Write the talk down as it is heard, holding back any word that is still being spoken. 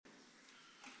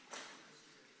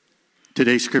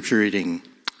Today's scripture reading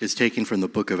is taken from the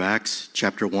book of Acts,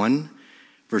 chapter 1,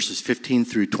 verses 15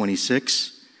 through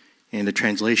 26, and the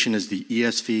translation is the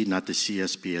ESV, not the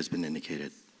CSB, has been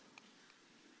indicated.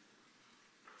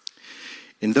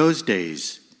 In those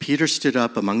days, Peter stood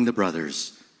up among the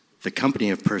brothers. The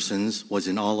company of persons was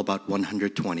in all about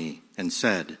 120, and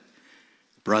said,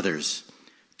 "Brothers,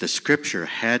 the scripture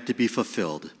had to be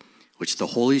fulfilled, which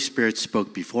the Holy Spirit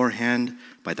spoke beforehand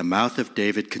by the mouth of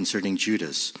David concerning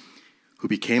Judas, who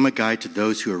became a guide to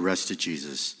those who arrested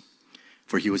Jesus.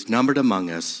 For he was numbered among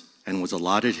us and was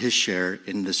allotted his share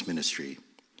in this ministry.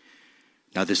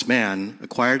 Now this man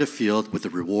acquired a field with the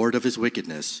reward of his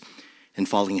wickedness, and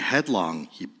falling headlong,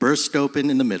 he burst open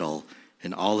in the middle,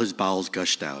 and all his bowels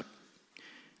gushed out.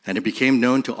 And it became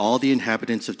known to all the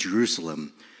inhabitants of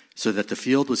Jerusalem, so that the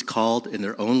field was called in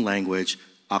their own language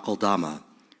Akeldama,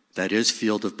 that is,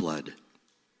 field of blood.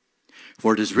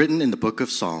 For it is written in the book of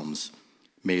Psalms,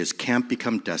 may his camp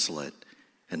become desolate,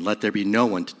 and let there be no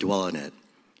one to dwell in it,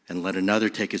 and let another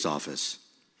take his office.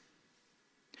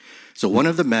 So one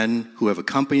of the men who have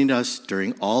accompanied us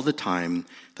during all the time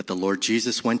that the Lord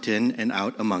Jesus went in and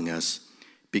out among us,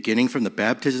 beginning from the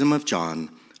baptism of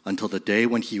John until the day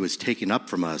when he was taken up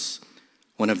from us,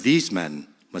 one of these men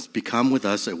must become with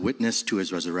us a witness to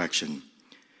his resurrection.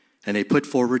 And they put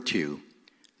forward two,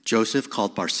 Joseph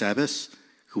called Barsabbas,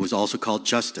 who was also called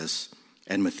Justus,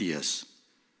 and Matthias.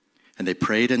 And they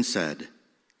prayed and said,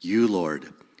 you,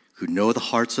 Lord, who know the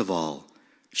hearts of all,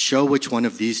 show which one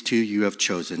of these two you have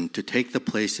chosen to take the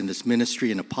place in this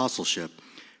ministry and apostleship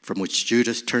from which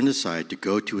Judas turned aside to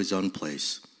go to his own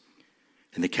place.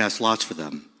 And they cast lots for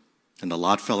them, and the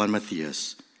lot fell on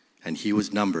Matthias, and he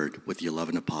was numbered with the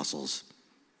 11 apostles.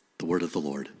 The word of the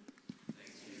Lord.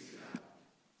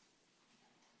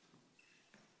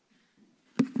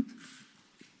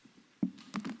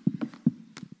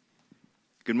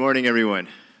 Good morning, everyone.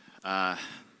 Hi,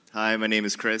 my name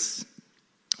is Chris.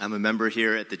 I'm a member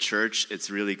here at the church.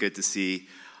 It's really good to see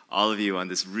all of you on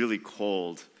this really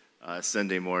cold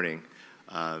Sunday morning.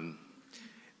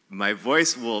 My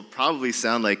voice will probably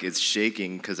sound like it's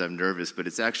shaking because I'm nervous, but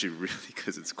it's actually really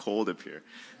because it's cold up here.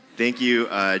 Thank you,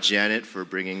 Janet, for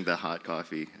bringing the hot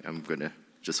coffee. I'm going to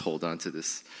just hold on to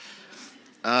this.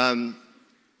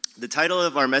 The title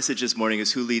of our message this morning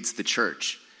is Who Leads the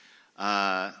Church?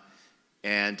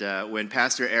 When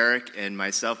Pastor Eric and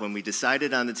myself, when we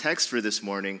decided on the text for this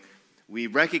morning, we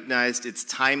recognized its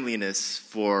timeliness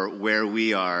for where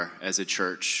we are as a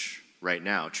church right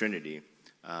now, Trinity,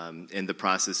 in the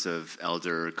process of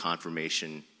elder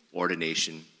confirmation,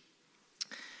 ordination.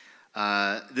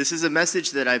 This is a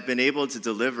message that I've been able to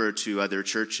deliver to other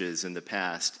churches in the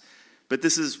past, but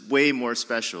this is way more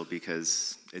special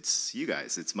because it's you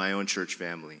guys, it's my own church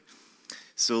family.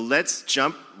 So let's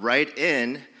jump right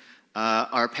in.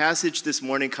 Our passage this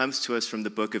morning comes to us from the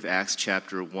book of Acts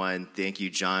chapter 1. Thank you,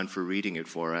 John, for reading it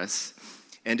for us.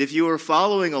 And if you were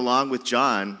following along with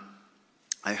John,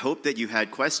 I hope that you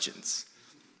had questions,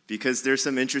 because there's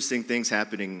some interesting things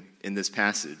happening in this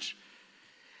passage.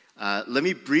 Let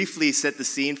me briefly set the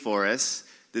scene for us.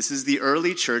 This is the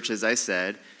early church, as I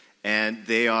said, and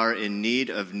they are in need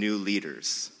of new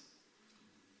leaders,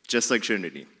 just like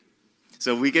Trinity.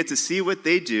 So we get to see what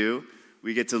they do.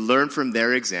 We get to learn from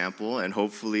their example, and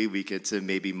hopefully we get to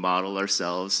maybe model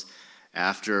ourselves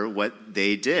after what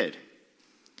they did.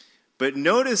 But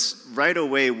notice right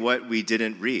away what we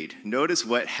didn't read. Notice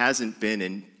what hasn't been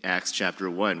in Acts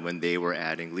chapter 1 when they were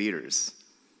adding leaders.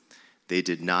 They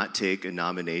did not take a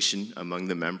nomination among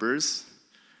the members.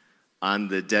 On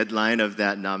the deadline of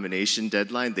that nomination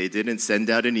deadline, they didn't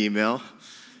send out an email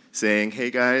saying,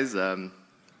 hey guys,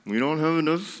 we don't have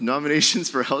enough nominations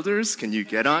for elders. Can you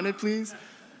get on it, please?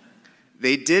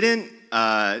 They didn't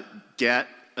get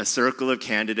a circle of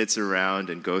candidates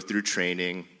around and go through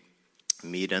training,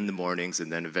 meet in the mornings,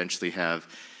 and then eventually have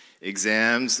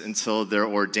exams until they're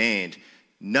ordained.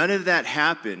 None of that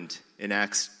happened in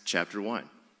Acts chapter 1.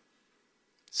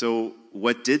 So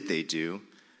what did they do?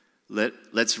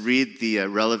 Let's read the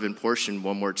relevant portion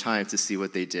one more time to see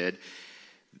what they did.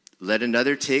 Let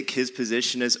another take his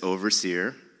position as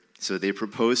overseer. So they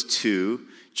proposed two,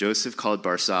 Joseph called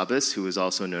Barsabbas, who was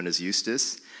also known as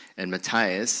Justus, and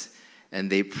Matthias,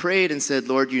 and they prayed and said,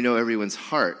 Lord, you know everyone's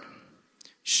heart.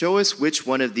 Show us which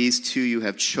one of these two you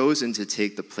have chosen to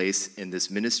take the place in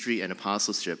this ministry and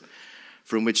apostleship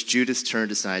from which Judas turned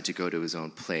aside to go to his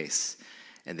own place.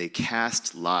 And they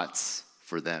cast lots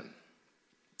for them.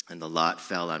 And the lot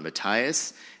fell on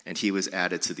Matthias, and he was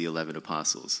added to the 11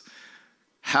 apostles.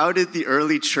 How did the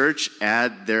early church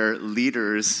add their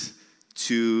leaders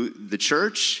to the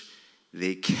church?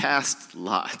 They cast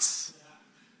lots.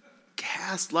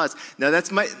 cast lots. Now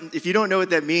if you don't know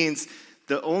what that means,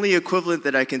 the only equivalent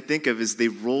that I can think of is they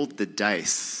rolled the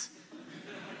dice.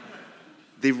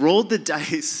 They rolled the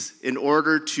dice in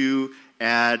order to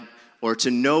add or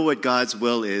to know what God's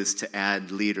will is to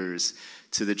add leaders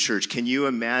to the church. Can you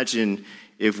imagine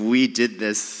if we did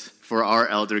this for our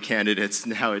elder candidates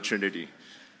now at Trinity?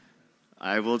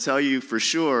 I will tell you for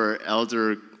sure,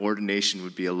 elder ordination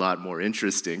would be a lot more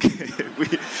interesting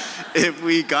if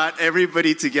we got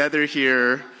everybody together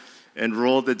here and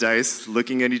rolled the dice,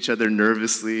 looking at each other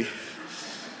nervously.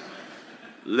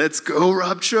 Let's go,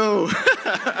 Rob Cho.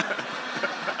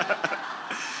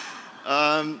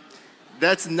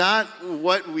 That's not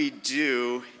what we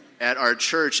do at our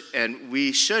church, and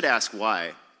we should ask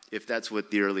why, if that's what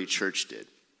the early church did.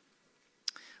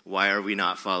 Why are we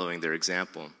not following their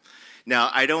example?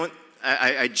 Now,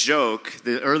 I joke,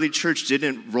 the early church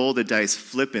didn't roll the dice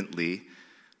flippantly.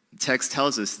 The text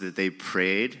tells us that they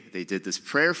prayed. They did this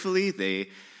prayerfully.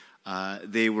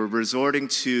 They were resorting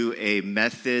to a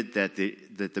method that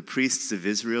the priests of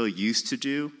Israel used to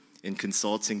do in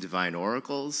consulting divine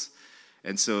oracles.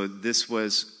 And so this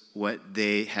was what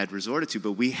they had resorted to.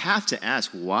 But we have to ask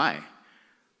why.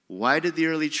 Why did the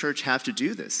early church have to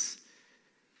do this?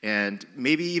 And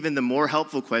maybe even the more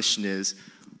helpful question is,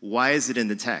 why is it in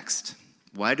the text?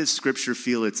 Why does Scripture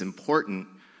feel it's important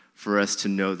for us to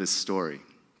know this story?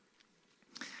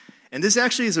 And this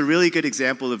actually is a really good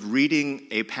example of reading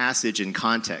a passage in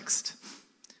context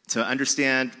to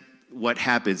understand what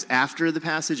happens after the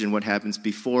passage and what happens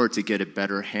before to get a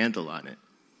better handle on it.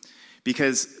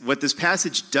 Because what this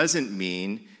passage doesn't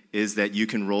mean is that you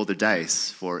can roll the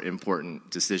dice for important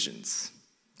decisions.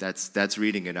 That's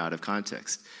reading it out of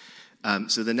context.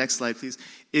 So the next slide, please.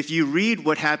 If you read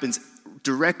what happens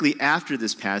directly after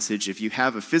this passage, if you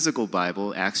have a physical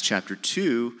Bible, Acts chapter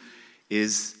 2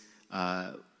 is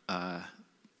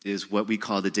what we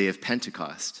call the day of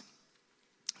Pentecost.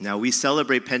 Now, we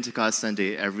celebrate Pentecost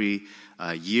Sunday every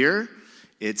year.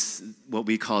 It's what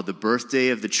we call the birthday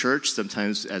of the church.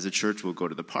 Sometimes as a church, we'll go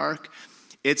to the park.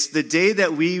 It's the day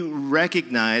that we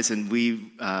recognize and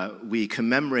we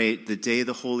commemorate the day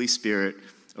the Holy Spirit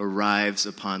arrives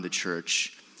upon the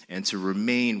church and to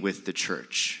remain with the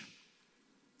church.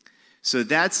 So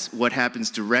that's what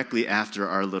happens directly after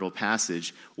our little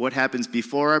passage. What happens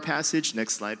before our passage?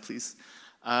 Next slide, please.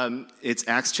 It's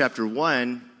Acts chapter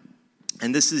 1,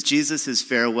 and this is Jesus'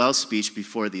 farewell speech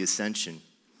before the ascension.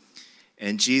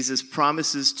 And Jesus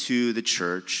promises to the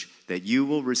church that you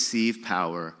will receive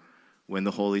power when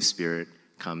the Holy Spirit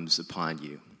comes upon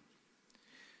you.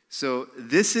 So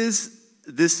this is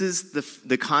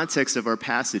the context of our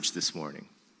passage this morning.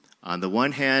 On the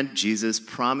one hand, Jesus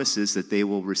promises that they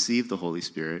will receive the Holy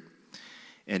Spirit.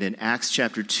 And in Acts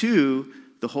chapter 2,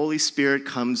 the Holy Spirit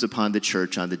comes upon the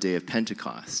church on the day of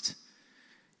Pentecost.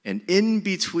 And in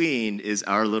between is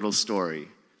our little story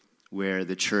where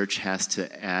the church has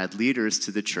to add leaders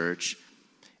to the church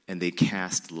and they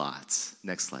cast lots.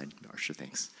 Next slide, Marsha,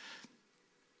 thanks.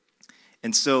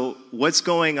 And so what's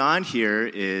going on here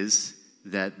is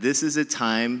that this is a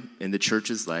time in the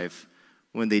church's life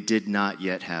when they did not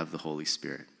yet have the Holy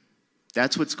Spirit.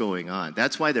 That's what's going on.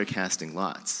 That's why they're casting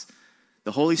lots.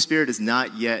 The Holy Spirit is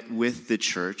not yet with the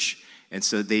church, and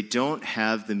so they don't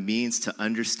have the means to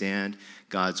understand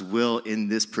God's will in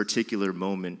this particular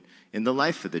moment in the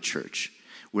life of the church.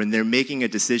 When they're making a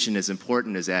decision as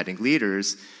important as adding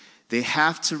leaders, they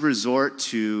have to resort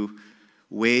to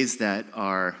ways that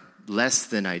are less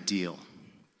than ideal.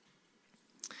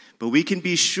 But we can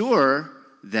be sure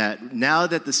that now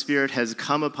that the Spirit has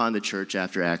come upon the church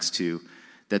after Acts 2,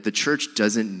 that the church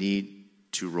doesn't need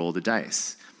to roll the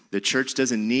dice. The church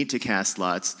doesn't need to cast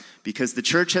lots because the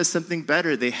church has something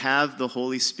better. They have the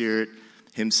Holy Spirit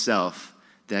himself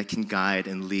that can guide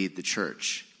and lead the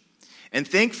church. And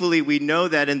thankfully, we know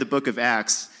that in the book of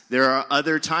Acts, there are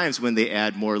other times when they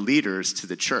add more leaders to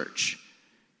the church.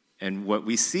 And what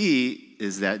we see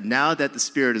is that now that the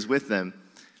Spirit is with them,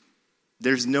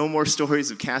 there's no more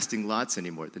stories of casting lots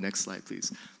anymore. The next slide,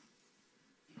 please.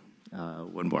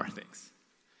 One more, thanks.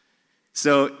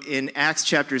 So in Acts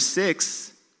chapter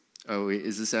 6,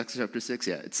 is this Acts chapter 6?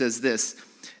 Yeah, it says this.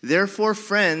 Therefore,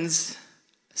 friends,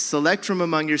 select from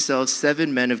among yourselves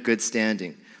 7 men of good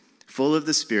standing, full of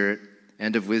the Spirit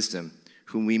and of wisdom,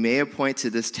 whom we may appoint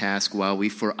to this task while we,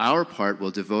 for our part,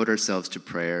 will devote ourselves to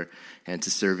prayer and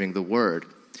to serving the word.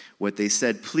 What they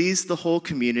said pleased the whole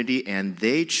community, and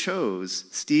they chose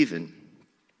Stephen,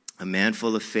 a man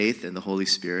full of faith and the Holy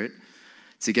Spirit,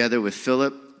 together with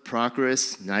Philip,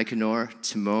 Prochorus, Nicanor,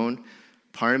 Timon,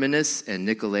 Parmenas, and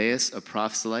Nicolaus, a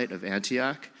proselyte of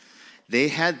Antioch. They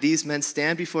had these men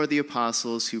stand before the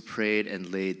apostles who prayed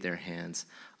and laid their hands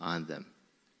on them.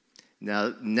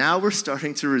 Now we're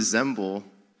starting to resemble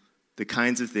the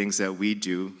kinds of things that we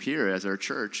do here as our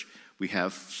church. We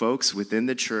have folks within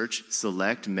the church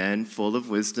select men full of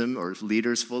wisdom, or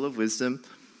leaders full of wisdom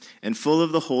and full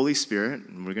of the Holy Spirit,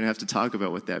 and we're going to have to talk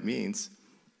about what that means.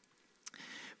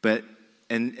 But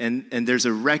and there's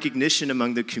a recognition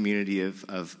among the community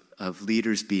of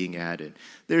leaders being added.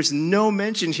 There's no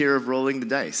mention here of rolling the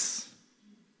dice.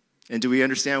 And do we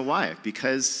understand why?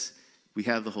 Because we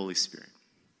have the Holy Spirit.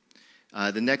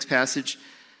 The next passage,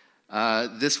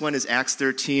 this one is Acts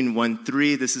 13,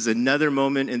 1-3. This is another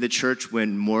moment in the church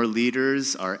when more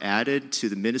leaders are added to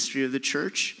the ministry of the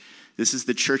church. This is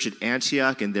the church at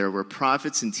Antioch, and there were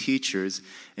prophets and teachers.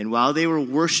 And while they were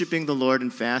worshiping the Lord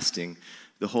and fasting,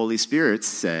 the Holy Spirit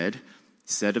said,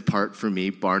 "Set apart for me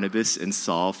Barnabas and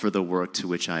Saul for the work to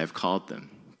which I have called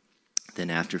them." Then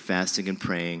after fasting and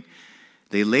praying,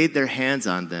 they laid their hands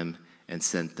on them and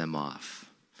sent them off.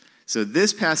 So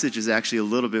this passage is actually a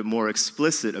little bit more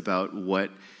explicit about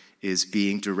what is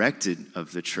being directed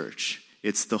of the church.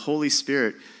 It's the Holy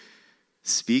Spirit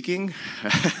speaking.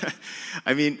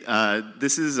 I mean,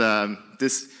 this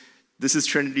is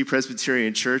Trinity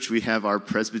Presbyterian Church. We have our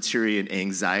Presbyterian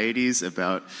anxieties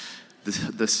about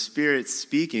the Spirit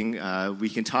speaking. We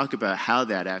can talk about how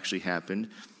that actually happened.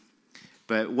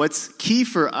 But what's key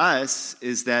for us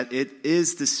is that it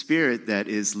is the Spirit that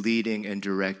is leading and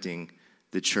directing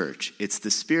the church. It's the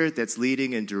Spirit that's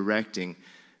leading and directing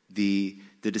the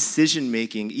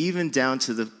decision-making, even down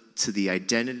to the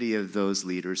identity of those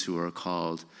leaders who are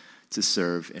called to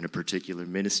serve in a particular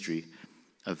ministry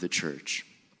of the church.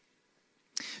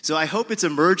 So I hope it's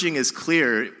emerging as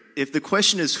clear. If the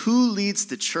question is who leads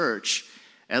the church,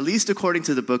 at least according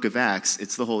to the book of Acts,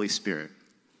 it's the Holy Spirit.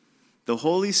 The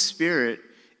Holy Spirit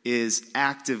is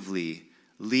actively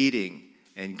leading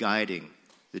and guiding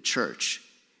the church.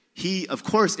 He, of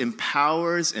course,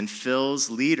 empowers and fills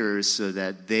leaders so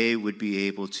that they would be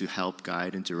able to help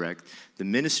guide and direct the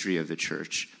ministry of the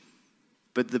church.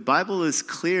 But the Bible is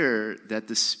clear that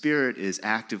the Spirit is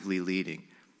actively leading.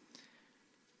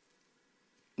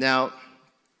 Now,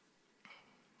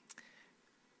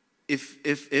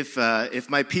 if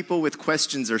my people with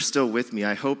questions are still with me,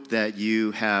 I hope that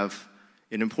you have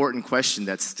an important question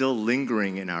that's still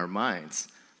lingering in our minds.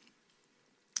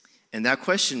 And that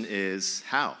question is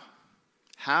how?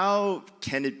 How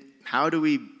do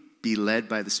we be led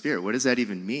by the Spirit? What does that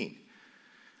even mean?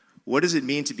 What does it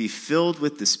mean to be filled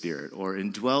with the Spirit or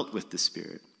indwelt with the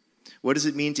Spirit? What does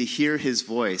it mean to hear His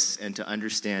voice and to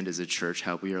understand as a church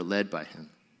how we are led by Him?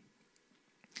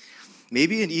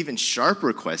 Maybe an even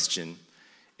sharper question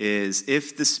is,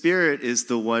 if the Spirit is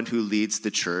the one who leads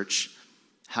the church,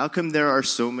 how come there are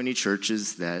so many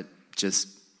churches that just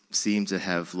seem to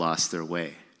have lost their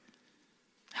way?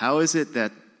 How is it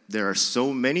that there are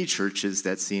so many churches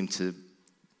that seem to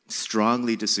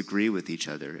strongly disagree with each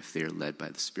other if they are led by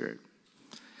the Spirit?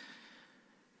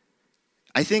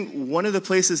 I think one of the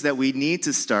places that we need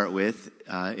to start with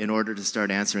in order to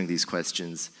start answering these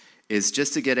questions is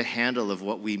just to get a handle of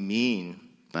what we mean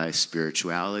by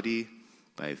spirituality,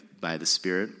 by the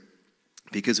Spirit,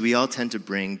 because we all tend to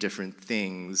bring different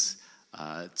things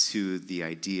to the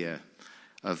idea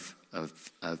of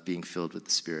being filled with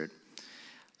the Spirit.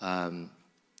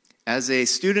 As a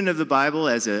student of the Bible,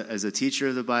 as a teacher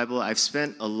of the Bible, I've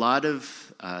spent a lot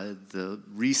of the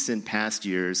recent past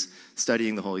years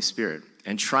studying the Holy Spirit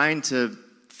and trying to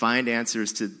find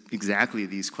answers to exactly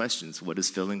these questions. What does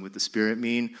filling with the Spirit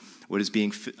mean? What does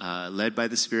being led by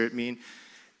the Spirit mean?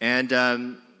 And,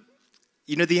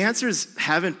 the answers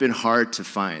haven't been hard to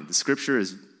find. The Scripture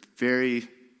is very,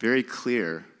 very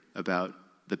clear about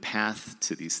the path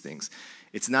to these things.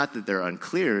 It's not that they're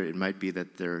unclear. It might be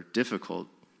that they're difficult.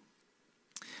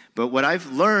 But what I've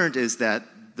learned is that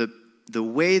the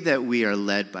way that we are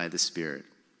led by the Spirit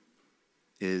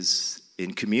is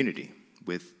in community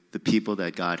with the people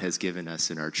that God has given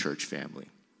us in our church family.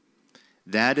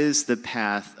 That is the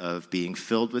path of being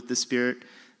filled with the Spirit.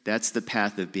 That's the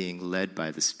path of being led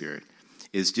by the Spirit,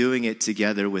 is doing it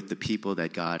together with the people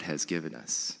that God has given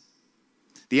us.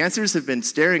 The answers have been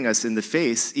staring us in the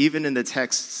face, even in the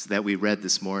texts that we read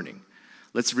this morning.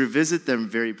 Let's revisit them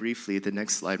very briefly. The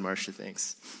next slide, Marcia,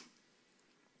 thanks.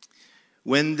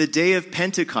 When the day of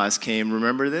Pentecost came,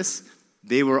 remember this?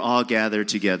 They were all gathered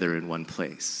together in one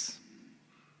place.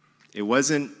 It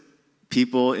wasn't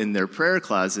people in their prayer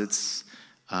closets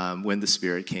when the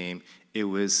Spirit came. It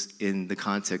was in the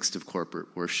context of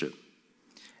corporate worship.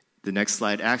 The next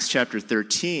slide, Acts chapter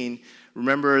 13.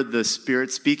 Remember the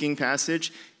Spirit speaking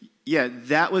passage? Yeah,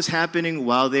 that was happening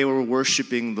while they were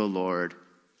worshiping the Lord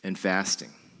and fasting.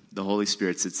 The Holy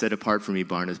Spirit said, "Set apart for me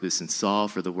Barnabas and Saul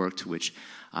for the work to which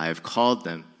I have called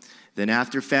them." Then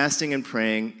after fasting and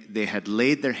praying, they had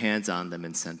laid their hands on them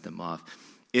and sent them off.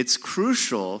 It's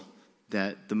crucial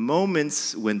that the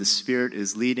moments when the Spirit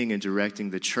is leading and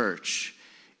directing the church,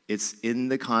 it's in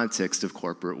the context of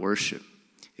corporate worship.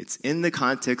 It's in the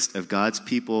context of God's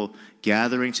people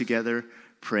gathering together,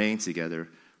 praying together,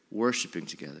 worshiping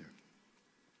together.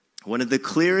 One of the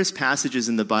clearest passages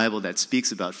in the Bible that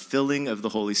speaks about filling of the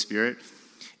Holy Spirit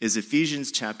is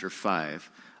Ephesians chapter 5.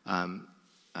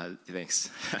 Thanks.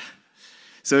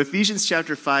 So Ephesians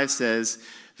chapter 5 says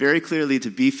very clearly to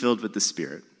be filled with the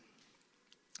Spirit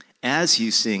as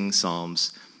you sing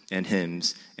psalms and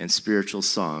hymns and spiritual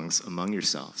songs among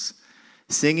yourselves,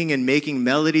 singing and making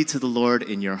melody to the Lord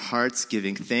in your hearts,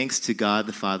 giving thanks to God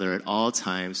the Father at all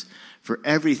times for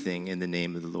everything in the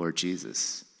name of the Lord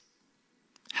Jesus.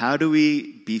 How do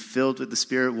we be filled with the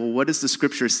Spirit? Well, what does the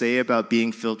Scripture say about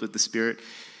being filled with the Spirit?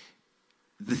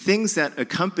 The things that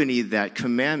accompany that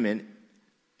commandment,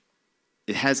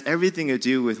 it has everything to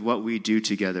do with what we do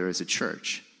together as a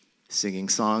church, singing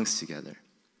songs together,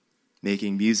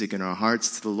 making music in our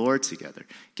hearts to the Lord together,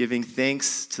 giving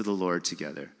thanks to the Lord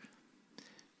together.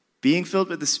 Being filled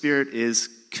with the Spirit is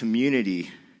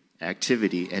community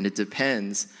activity, and it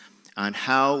depends on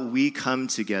how we come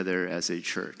together as a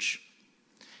church.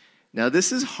 Now,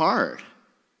 this is hard.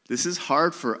 This is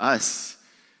hard for us,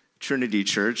 Trinity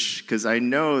Church, because I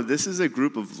know this is a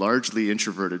group of largely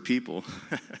introverted people.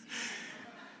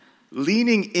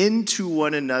 Leaning into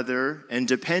one another and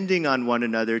depending on one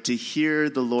another to hear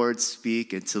the Lord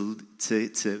speak and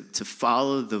to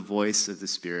follow the voice of the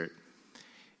Spirit.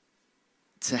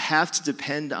 To have to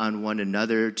depend on one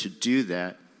another to do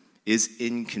that is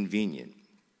inconvenient.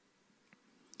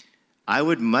 I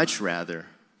would much rather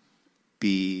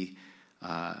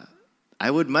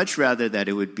that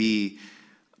it would be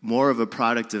more of a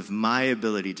product of my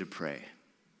ability to pray.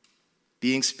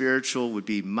 Being spiritual would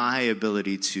be my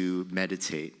ability to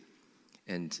meditate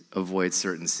and avoid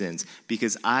certain sins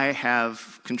because I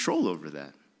have control over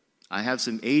that. I have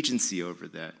some agency over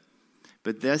that.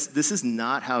 But this is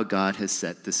not how God has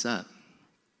set this up.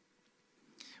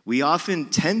 We often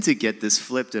tend to get this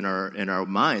flipped in our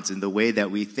minds in the way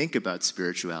that we think about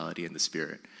spirituality and the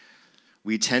Spirit.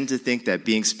 We tend to think that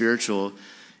being spiritual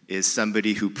is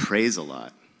somebody who prays a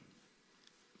lot.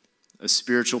 A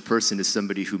spiritual person is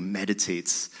somebody who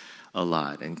meditates a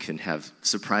lot and can have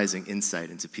surprising insight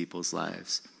into people's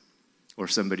lives. Or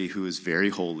somebody who is very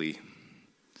holy.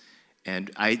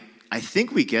 And I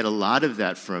think we get a lot of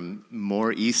that from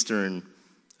more Eastern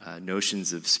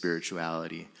notions of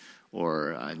spirituality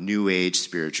or New Age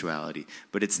spirituality.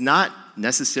 But it's not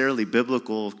necessarily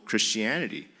biblical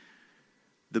Christianity.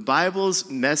 The Bible's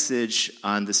message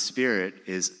on the Spirit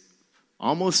is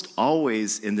almost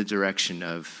always in the direction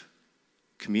of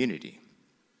community.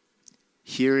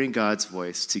 Hearing God's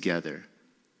voice together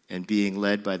and being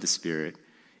led by the Spirit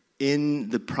in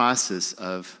the process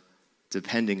of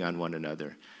depending on one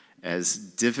another. As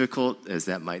difficult as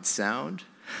that might sound,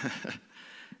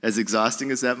 as exhausting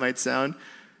as that might sound,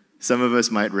 some of us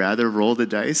might rather roll the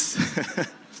dice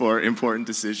for important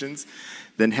decisions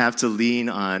than have to lean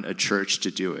on a church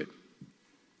to do it.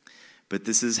 But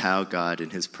this is how God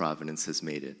in his providence has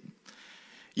made it.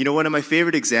 You know, one of my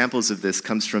favorite examples of this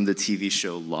comes from the TV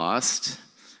show Lost.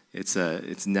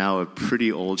 It's now a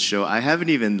pretty old show. I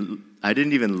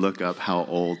didn't even look up how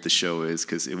old the show is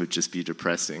because it would just be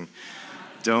depressing.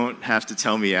 Don't have to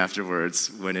tell me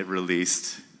afterwards when it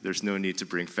released. There's no need to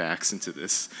bring facts into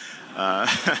this. But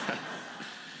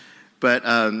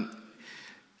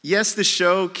yes, the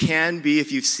show can be,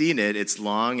 if you've seen it, it's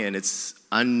long and it's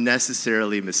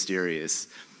unnecessarily mysterious.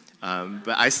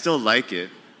 But I still like it.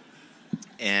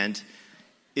 And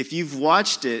if you've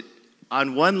watched it,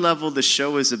 on one level, the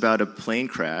show is about a plane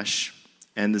crash,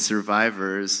 and the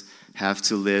survivors have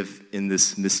to live in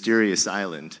this mysterious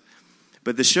island.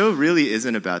 But the show really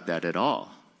isn't about that at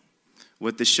all.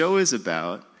 What the show is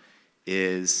about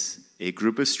is a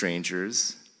group of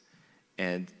strangers,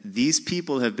 and these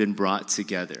people have been brought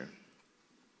together.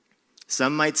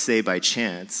 Some might say by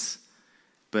chance,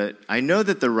 but I know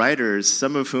that the writers,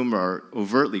 some of whom are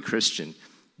overtly Christian,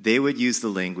 they would use the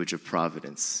language of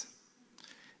providence.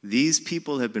 These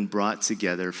people have been brought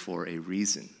together for a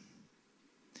reason.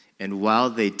 And while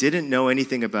they didn't know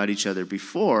anything about each other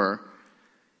before,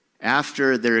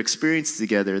 after their experience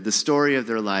together, the story of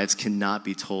their lives cannot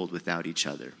be told without each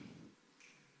other.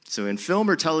 So in film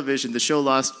or television, the show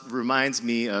Lost reminds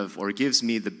me of, or gives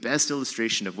me the best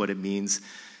illustration of what it means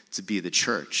to be the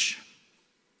church.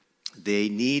 They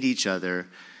need each other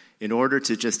in order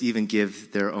to just even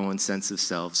give their own sense of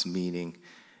selves meaning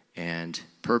and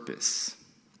purpose.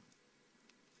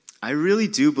 I really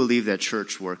do believe that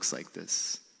church works like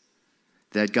this,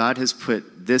 that God has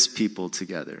put this people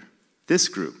together, this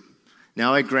group.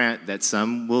 Now I grant that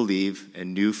some will leave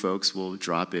and new folks will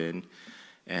drop in,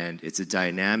 and it's a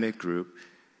dynamic group,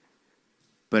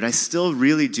 but I still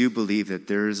really do believe that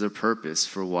there is a purpose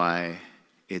for why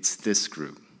it's this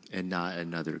group and not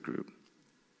another group.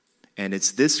 And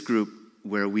it's this group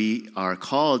where we are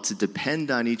called to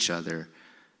depend on each other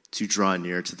to draw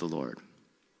near to the Lord.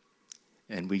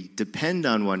 And we depend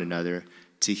on one another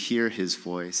to hear his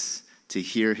voice, to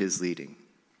hear his leading.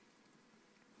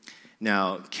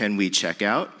 Now, can we check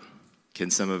out?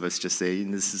 Can some of us just say,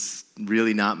 this is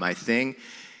really not my thing?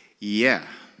 Yeah,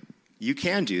 you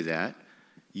can do that.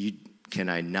 Can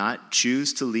I not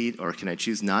choose to lead, or can I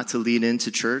choose not to lean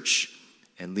into church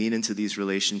and lean into these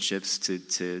relationships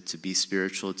to be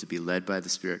spiritual, to be led by the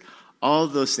Spirit? All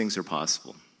of those things are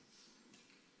possible.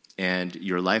 And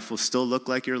your life will still look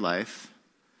like your life,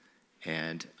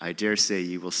 and I dare say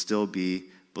you will still be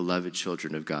beloved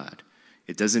children of God.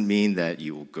 It doesn't mean that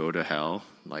you will go to hell,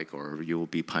 or you will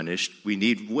be punished. We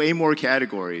need way more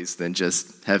categories than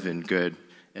just heaven good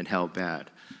and hell bad.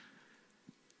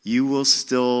 You will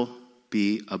still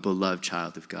be a beloved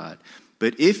child of God.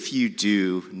 But if you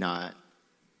choose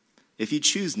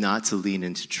not to lean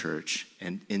into church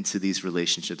and into these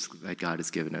relationships that God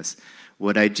has given us,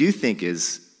 what I do think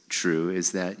is true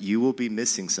is that you will be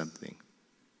missing something.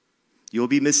 You'll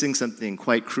be missing something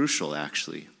quite crucial,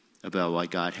 actually, about what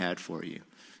God had for you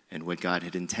and what God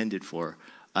had intended for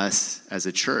us as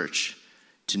a church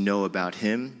to know about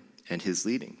him and his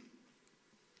leading.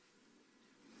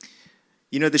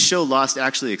 You know, the show Lost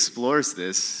actually explores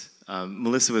this.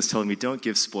 Melissa was telling me, don't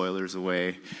give spoilers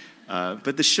away.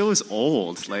 But the show is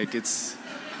old. It's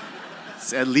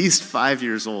at least 5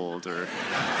 years old.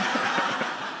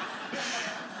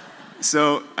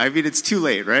 So, it's too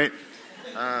late, right?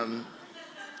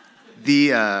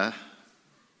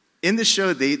 In the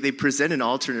show, they present an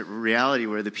alternate reality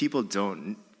where the people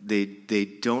don't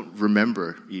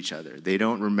remember each other. They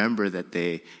don't remember that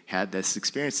they had this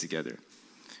experience together.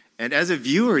 And as a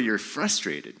viewer, you're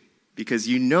frustrated because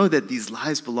you know that these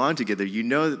lives belong together. You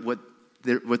know what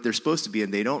they're supposed to be,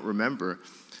 and they don't remember.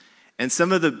 And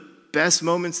some of the best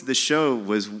moments of the show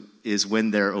is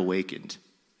when they're awakened,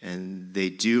 and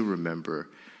they do remember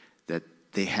that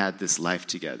they had this life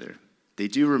together. They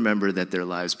do remember that their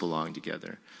lives belong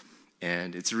together.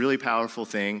 And it's a really powerful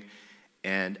thing.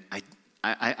 And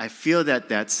I feel that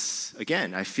that's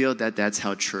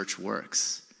how church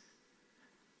works.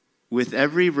 With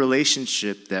every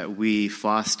relationship that we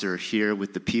foster here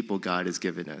with the people God has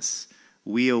given us,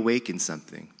 we awaken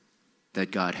something that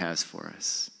God has for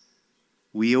us.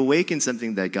 We awaken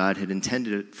something that God had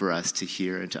intended for us to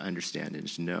hear and to understand and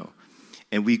to know.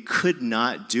 And we could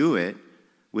not do it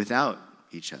without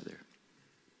each other.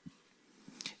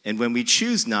 And when we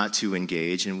choose not to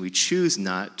engage and we choose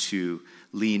not to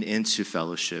lean into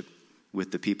fellowship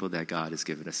with the people that God has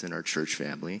given us in our church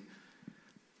family,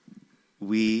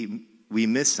 we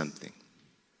miss something.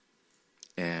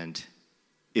 And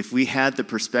if we had the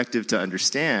perspective to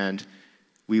understand,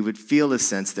 we would feel a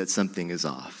sense that something is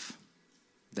off,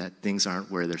 that things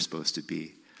aren't where they're supposed to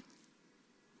be.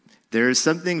 There is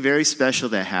something very special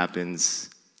that happens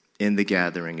in the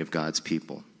gathering of God's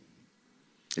people.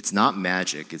 It's not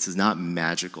magic. It's not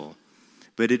magical.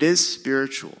 But it is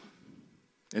spiritual.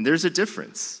 And there's a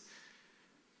difference.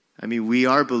 We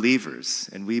are believers,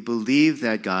 and we believe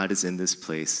that God is in this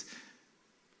place,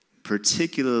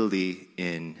 particularly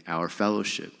in our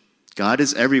fellowship. God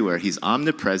is everywhere. He's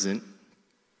omnipresent,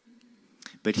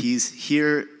 but he's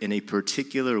here in a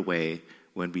particular way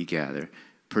when we gather,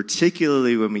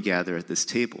 particularly when we gather at this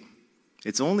table.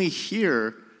 It's only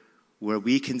here where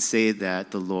we can say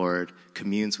that the Lord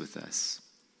communes with us,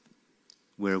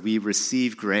 where we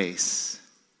receive grace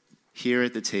here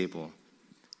at the table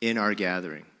in our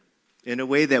gathering, in a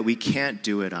way that we can't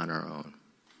do it on our own.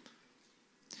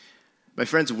 My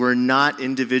friends, we're not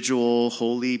individual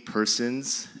holy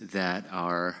persons that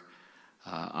are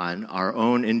on our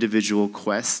own individual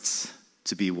quests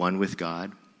to be one with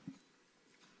God.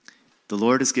 The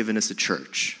Lord has given us a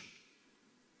church.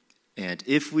 And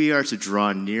if we are to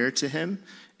draw near to him,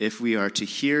 if we are to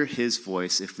hear his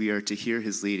voice, if we are to hear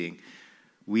his leading,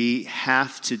 we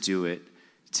have to do it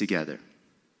together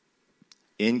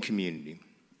in community.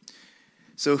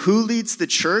 So who leads the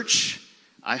church?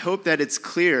 I hope that it's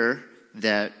clear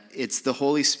that it's the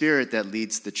Holy Spirit that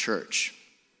leads the church.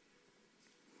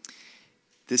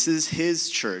 This is his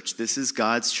church. This is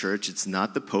God's church. It's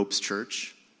not the Pope's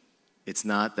church. It's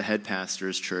not the head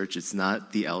pastor's church. It's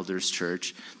not the elder's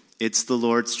church. It's the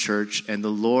Lord's church, and the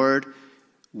Lord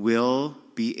will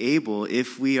be able,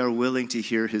 if we are willing to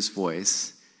hear his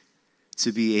voice,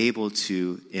 to be able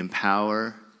to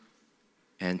empower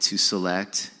and to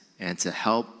select and to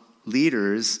help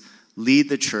leaders lead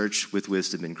the church with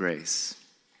wisdom and grace.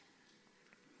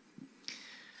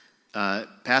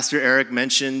 Pastor Eric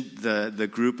mentioned the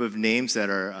group of names that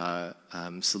are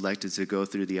selected to go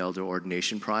through the elder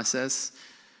ordination process.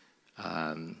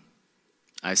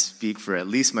 I speak for at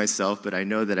least myself, but I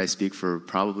know that I speak for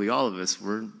probably all of us.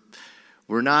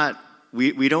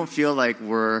 We don't feel like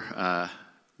we're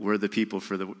the people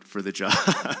for the job.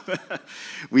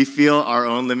 We feel our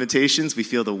own limitations. We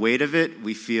feel the weight of it.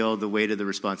 We feel the weight of the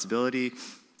responsibility,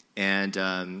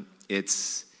 and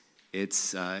it's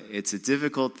a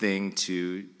difficult thing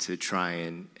to try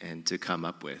and to come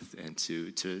up with and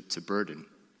to burden,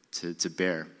 to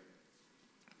bear.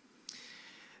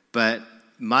 But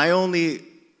my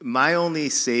only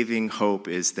saving hope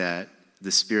is that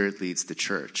the Spirit leads the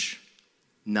church,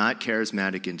 not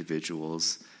charismatic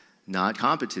individuals, not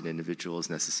competent individuals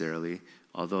necessarily,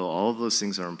 although all of those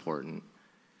things are important.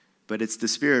 But it's the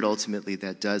Spirit ultimately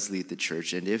that does lead the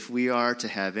church. And if we are to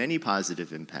have any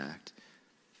positive impact,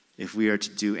 if we are to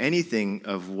do anything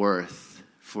of worth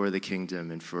for the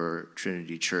kingdom and for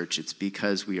Trinity Church, it's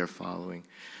because we are following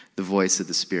the voice of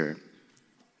the Spirit,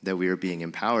 that we are being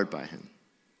empowered by him.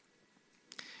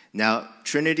 Now,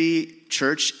 Trinity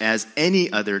Church, as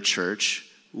any other church,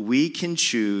 we can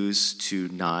choose to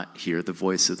not hear the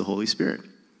voice of the Holy Spirit.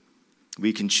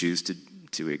 We can choose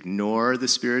to ignore the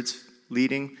Spirit's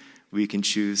leading. We can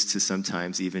choose to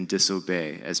sometimes even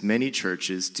disobey, as many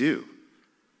churches do.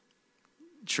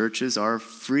 Churches are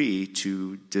free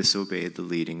to disobey the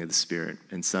leading of the Spirit,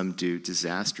 and some do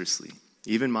disastrously,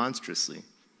 even monstrously.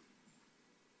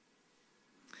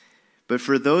 But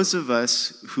for those of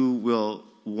us who will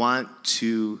want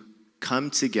to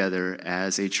come together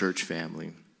as a church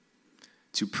family,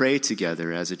 to pray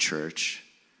together as a church,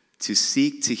 to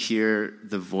seek to hear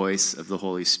the voice of the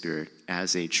Holy Spirit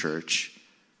as a church,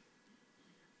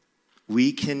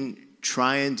 we can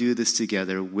try and do this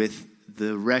together with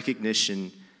the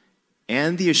recognition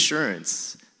and the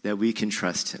assurance that we can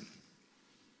trust him,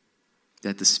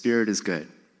 that the Spirit is good,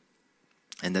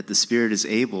 and that the Spirit is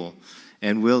able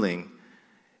and willing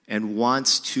and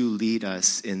wants to lead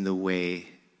us in the way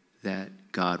that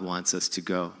God wants us to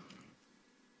go.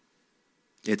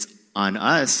 It's on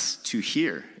us to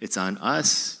hear. It's on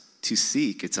us to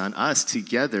seek. It's on us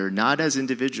together, not as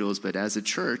individuals, but as a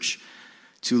church,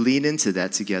 to lean into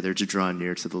that together to draw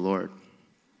near to the Lord.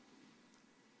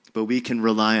 But we can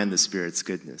rely on the Spirit's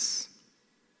goodness.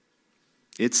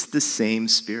 It's the same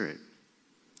Spirit.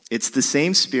 It's the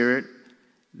same Spirit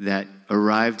that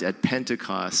arrived at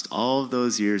Pentecost all of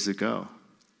those years ago.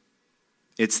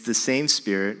 It's the same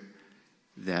Spirit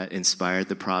that inspired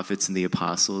the prophets and the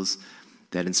apostles,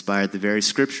 that inspired the very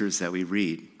scriptures that we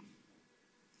read.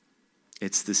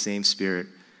 It's the same Spirit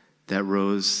that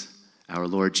rose our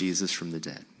Lord Jesus from the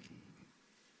dead.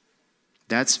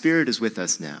 That Spirit is with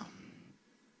us now,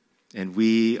 and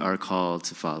we are called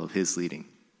to follow his leading.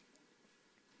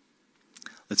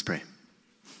 Let's pray.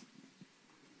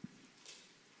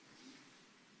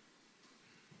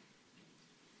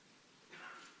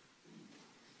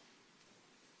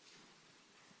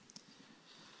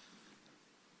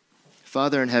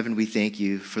 Father in heaven, we thank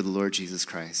you for the Lord Jesus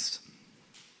Christ.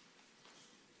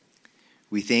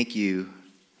 We thank you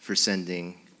for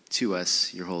sending to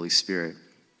us your Holy Spirit.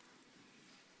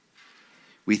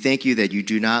 We thank you that you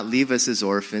do not leave us as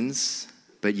orphans,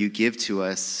 but you give to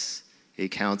us a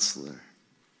counselor,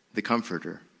 the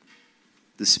Comforter,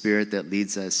 the Spirit that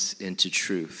leads us into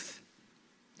truth.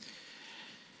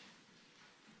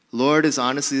 Lord, as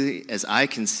honestly as I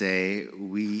can say,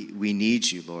 we need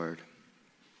you, Lord.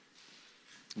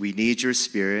 We need your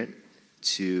Spirit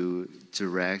to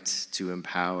direct, to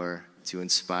empower, to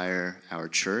inspire our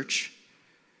church.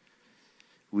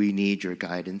 We need your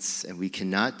guidance, and we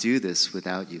cannot do this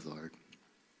without you, Lord.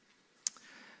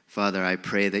 Father, I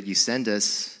pray that you send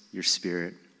us your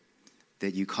Spirit,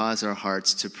 that you cause our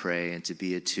hearts to pray and to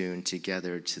be attuned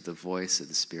together to the voice of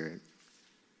the Spirit.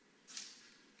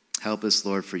 Help us,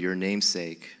 Lord, for your name's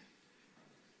sake,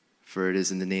 for it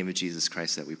is in the name of Jesus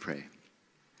Christ that we pray.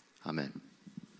 Amen.